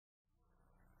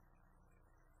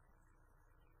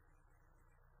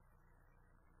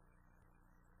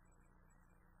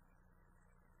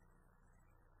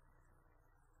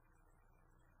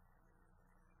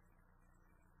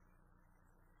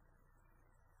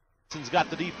Johnson's got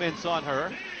the defense on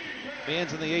her.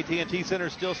 Fans in the AT&T Center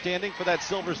still standing for that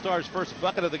Silver Stars' first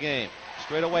bucket of the game.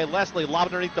 Straight away, Leslie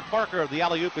lobbed underneath the Parker. The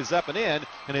alley-oop is up and in,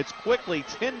 and it's quickly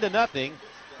 10-0.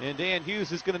 And Dan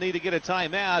Hughes is going to need to get a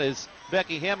timeout as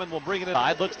Becky Hammond will bring it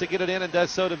in. Looks to get it in and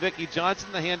does so to Vicki Johnson.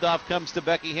 The handoff comes to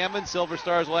Becky Hammond. Silver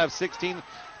Stars will have 16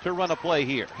 to run a play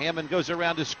here. Hammond goes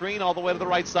around to screen all the way to the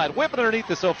right side. Whip it underneath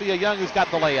to Sophia Young, who's got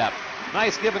the layup.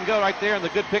 Nice give and go right there, and the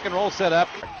good pick and roll set up.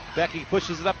 Becky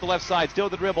pushes it up the left side, still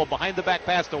the dribble, behind the back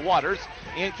pass to Waters,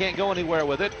 and can't go anywhere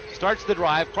with it. Starts the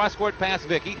drive, cross-court pass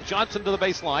Vicki. Johnson to the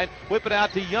baseline, whip it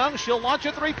out to Young. She'll launch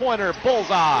a three-pointer,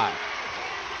 bullseye.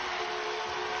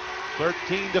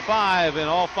 13-5, and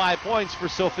all 5 points for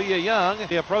Sophia Young.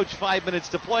 They approach 5 minutes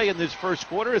to play in this first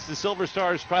quarter as the Silver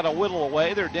Stars try to whittle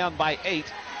away. They're down by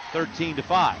 8,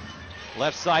 13-5.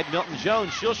 Left side, Milton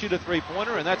Jones. She'll shoot a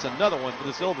three-pointer, and that's another one for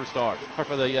the Silver Stars, or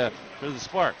for the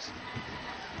Sparks.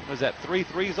 Was that 3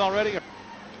 threes already?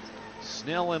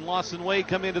 Snell and Lawson Wade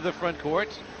come into the front court.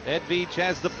 Ed Veach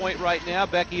has the point right now.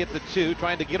 Becky at the 2,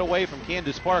 trying to get away from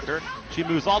Candace Parker. She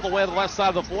moves all the way to the left side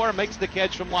of the floor, makes the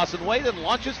catch from Lawson Wade, and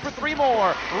launches for 3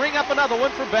 more. Ring up another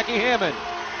one for Becky Hammond.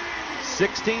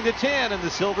 16-10, and the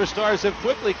Silver Stars have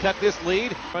quickly cut this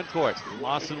lead. Front court,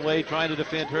 Lawson Wade trying to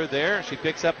defend her there. She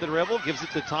picks up the dribble, gives it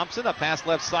to Thompson. A pass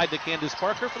left side to Candace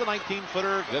Parker for the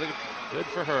 19-footer. Good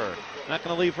for her. Not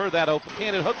going to leave her that open.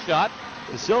 Handed hook shot.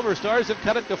 The Silver Stars have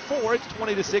cut it to 4. It's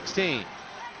 20-16.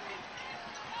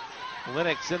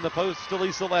 Lennox in the post to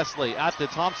Lisa Leslie. Out to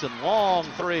Thompson. Long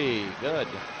 3. Good.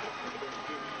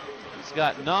 He's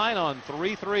got 9 on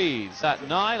 3 threes. Got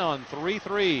 9 on 3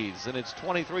 threes. And it's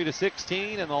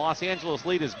 23-16. And the Los Angeles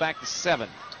lead is back to 7.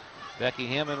 Becky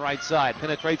Hammond right side.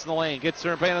 Penetrates in the lane. Gets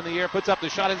her hand in the air. Puts up the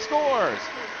shot and scores.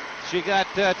 She got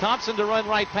Thompson to run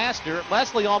right past her.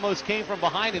 Leslie almost came from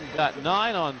behind and got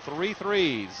 9 on 3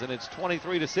 threes. And it's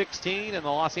 23-16, and the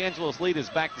Los Angeles lead is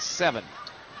back to 7.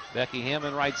 Becky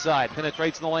Hammond right side,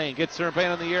 penetrates in the lane, gets her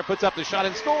hand in the air, puts up the shot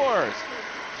and scores.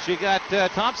 She got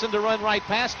Thompson to run right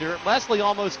past her. Leslie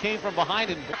almost came from behind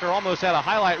and almost had a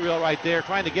highlight reel right there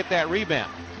trying to get that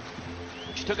rebound.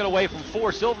 She took it away from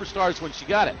 4 Silver Stars when she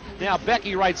got it. Now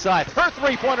Becky right side. Her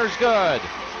three-pointer's good.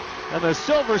 And the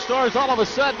Silver Stars all of a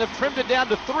sudden have trimmed it down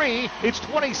to 3. It's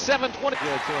 27-20. Good,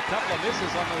 so a couple of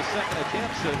misses on those second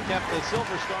attempts have kept the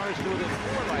Silver Stars to within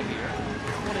 4 right here.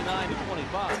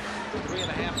 29-25.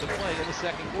 3.5 to play in the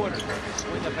second quarter.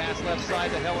 Swing the pass left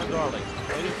side to Helen Darling.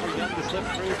 Waiting for Young to slip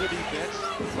through the defense.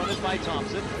 Fronted by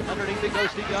Thompson. Underneath it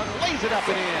goes to Young. Lays it up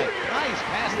and in. Nice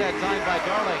pass that time by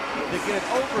Darling to get it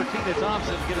over Tina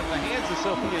Thompson. Get it in the hands of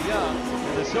Sophia Young.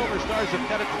 And the Silver Stars have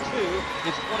cut it to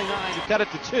 2. It's 29 to cut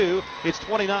it to 2. It's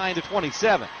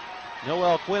 29-27.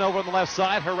 Noelle Quinn over on the left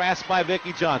side, harassed by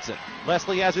Vicki Johnson.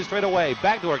 Leslie has it straight away.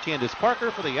 Backdoor Candace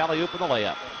Parker for the alley-oop and the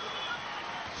layup.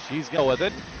 She's going with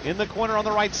it. In the corner on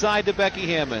the right side to Becky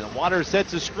Hammond. Waters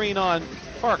sets a screen on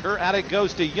Parker. Out it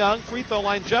goes to Young. Free throw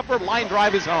line jumper. Line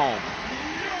drive is home.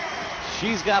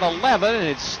 She's got 11, and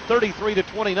it's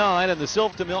 33-29, and the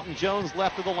Silver to Milton Jones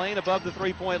left of the lane above the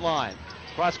three-point line.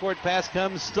 Cross-court pass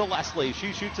comes to Leslie.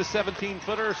 She shoots a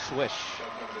 17-footer. Swish.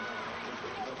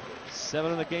 7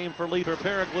 in the game for Lisa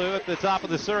Paraglue at the top of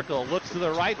the circle. Looks to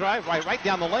the right, drive right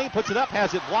down the lane, puts it up,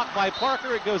 has it blocked by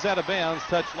Parker. It goes out of bounds.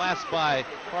 Touched last by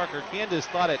Parker. Candace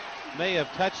thought it may have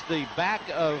touched the back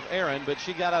of Aaron, but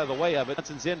she got out of the way of it.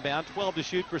 Johnson's inbound, 12 to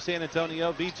shoot for San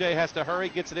Antonio. VJ has to hurry,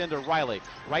 gets it into Riley.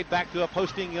 Right back to a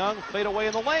posting Young, fade away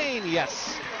in the lane,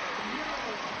 yes.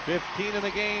 15 in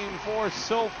the game for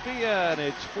Sophia, and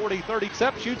it's 40-30.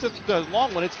 Except shoots a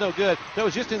long one, it's no good. That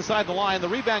was just inside the line. The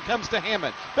rebound comes to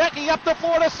Hammond. Becky up the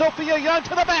floor to Sophia Young to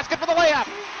the basket for the layup.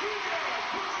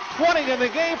 20 in the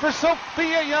game for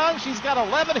Sophia Young. She's got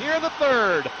 11 here in the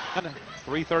third.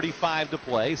 3:35 to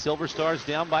play. Silver Stars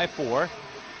down by 4.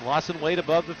 Lawson Wade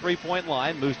above the three-point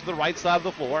line, moves to the right side of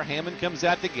the floor. Hammond comes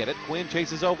out to get it. Quinn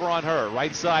chases over on her.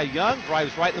 Right side, Young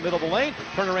drives right in the middle of the lane.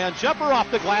 Turnaround jumper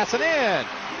off the glass and in.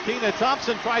 Tina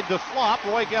Thompson tried to flop.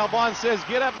 Roy Galvan says,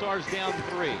 get up. Stars down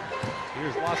 3.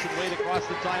 Here's Lawson Wade across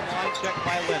the timeline, checked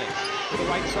by Lennox. To the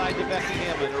right side to Becky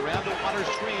Hammond. Around the water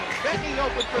screen. Becky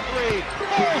open for 3.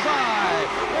 Bullseye!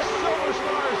 The Silver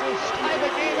Stars will tie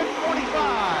the game at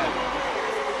 45.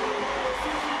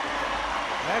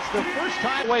 That's the first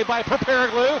time away by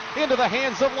Paraglue into the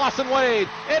hands of Lawson Wade.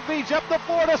 Ed Veach up the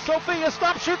floor to Sophia.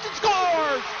 Stop, shoots, and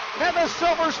scores! And the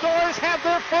Silver Stars have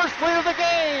their first lead of the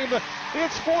game.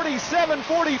 It's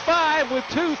 47-45 with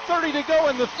 2:30 to go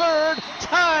in the third.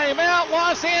 Timeout,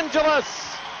 Los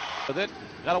Angeles.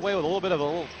 Got away with a little bit of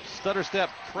a stutter step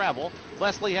travel.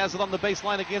 Leslie has it on the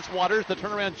baseline against Waters. The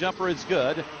turnaround jumper is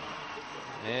good.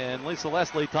 And Lisa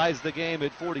Leslie ties the game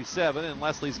at 47, and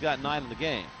Leslie's got 9 in the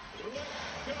game.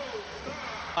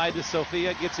 To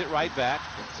Sophia, gets it right back.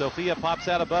 Sophia pops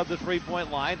out above the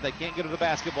three-point line. They can't get her the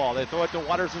basketball. They throw it to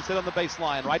Waters and sit on the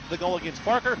baseline. Right to the goal against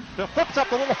Parker. Flips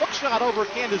up a little hook shot over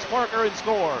Candace Parker and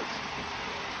scores.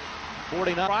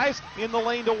 49 rise in the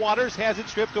lane to Waters, has it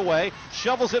stripped away,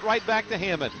 shovels it right back to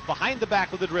Hammond. Behind the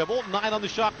back with the dribble, 9 on the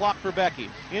shot clock for Becky.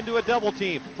 Into a double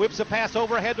team, whips a pass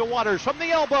overhead to Waters from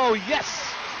the elbow, yes!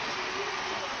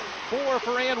 4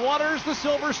 for Ann Waters. The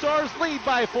Silver Stars lead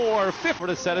by 4. 5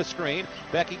 to set a screen.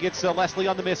 Becky gets Leslie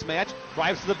on the mismatch.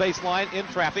 Drives to the baseline in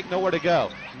traffic. Nowhere to go.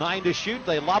 9 to shoot.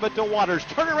 They lob it to Waters.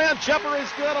 Turnaround jumper is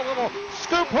good. A little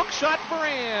scoop hook shot for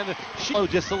Ann.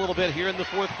 Just a little bit here in the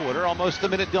fourth quarter. Almost a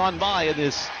minute gone by in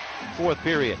this fourth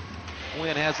period.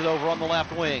 Wynn has it over on the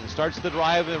left wing. Starts the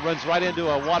drive and runs right into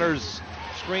a Waters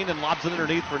screen and lobs it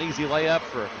underneath for an easy layup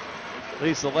for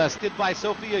Lisa Leslie. By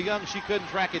Sophia Young. She couldn't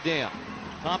track it down.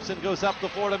 Thompson goes up the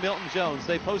floor to Milton Jones.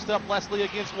 They post up Leslie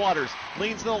against Waters.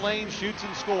 Leans in the lane, shoots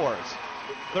and scores.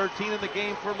 13 in the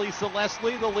game for Lisa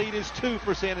Leslie. The lead is 2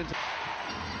 for San Antonio.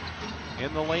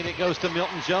 In the lane it goes to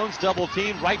Milton Jones. Double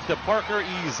team right to Parker.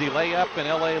 Easy layup, and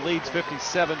LA leads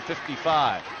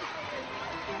 57-55.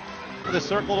 The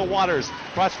circle to Waters.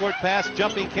 Cross-court pass,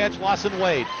 jumping catch, Lawson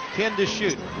Wade. 10 to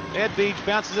shoot. Ed Beach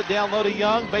bounces it down low to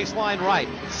Young. Baseline right.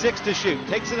 6 to shoot.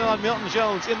 Takes it in on Milton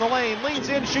Jones. In the lane. Leans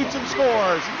in, shoots and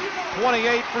scores.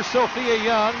 28 for Sophia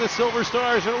Young. The Silver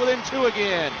Stars are within 2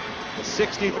 again.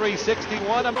 63-61.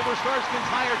 Silver Stars can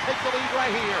tire. Take the lead right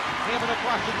here. Hammond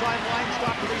across the timeline.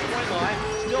 Stop the 3-point line.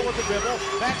 Still with the dribble.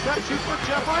 Backs up. Shoots for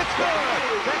jumper. It's good.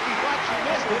 Becky thought she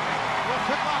missed it. Well,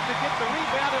 took off to get the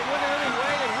rebound. It went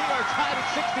anyway, and we are tied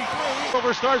at 63.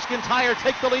 Silver Stars can tire.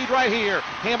 Take the lead right here.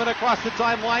 Hammond across the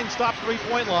timeline. Stop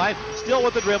 3-point line. Still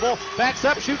with the dribble. Backs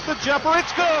up. Shoots the jumper.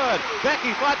 It's good.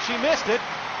 Becky thought she missed it.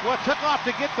 Well, took off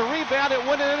to get the rebound. It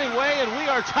went anyway, and we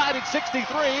are tied at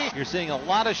 63. You're seeing a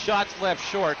lot of shots left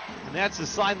short, and that's a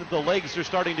sign that the legs are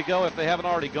starting to go if they haven't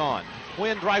already gone.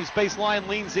 Quinn drives baseline,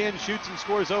 leans in, shoots and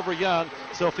scores over Young.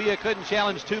 Sophia couldn't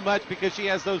challenge too much because she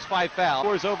has those 5 fouls.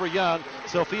 Scores over Young.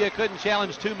 Sophia couldn't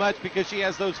challenge too much because she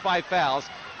has those 5 fouls.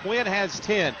 Quinn has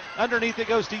 10. Underneath it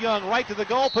goes to Young, right to the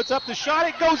goal, puts up the shot,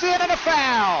 it goes in, and a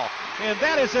foul! And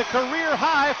that is a career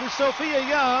high for Sophia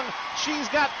Young. She's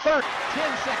got 10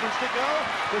 seconds to go.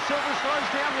 The Silver Stars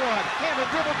down 1. Hammond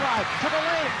dribble drive to the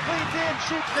lane, leans in,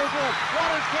 shoots, no good.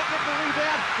 Waters can't get the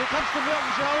rebound. Here comes to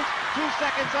Milton Jones. 2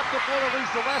 seconds up the floor to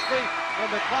Lisa Leslie, and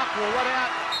the clock will run out,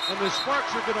 and the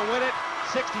Sparks are going to win it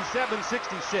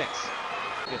 67-66.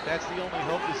 If that's the only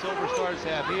hope the Silver Stars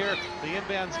have here, the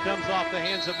inbounds comes off the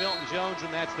hands of Milton Jones,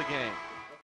 and that's the game.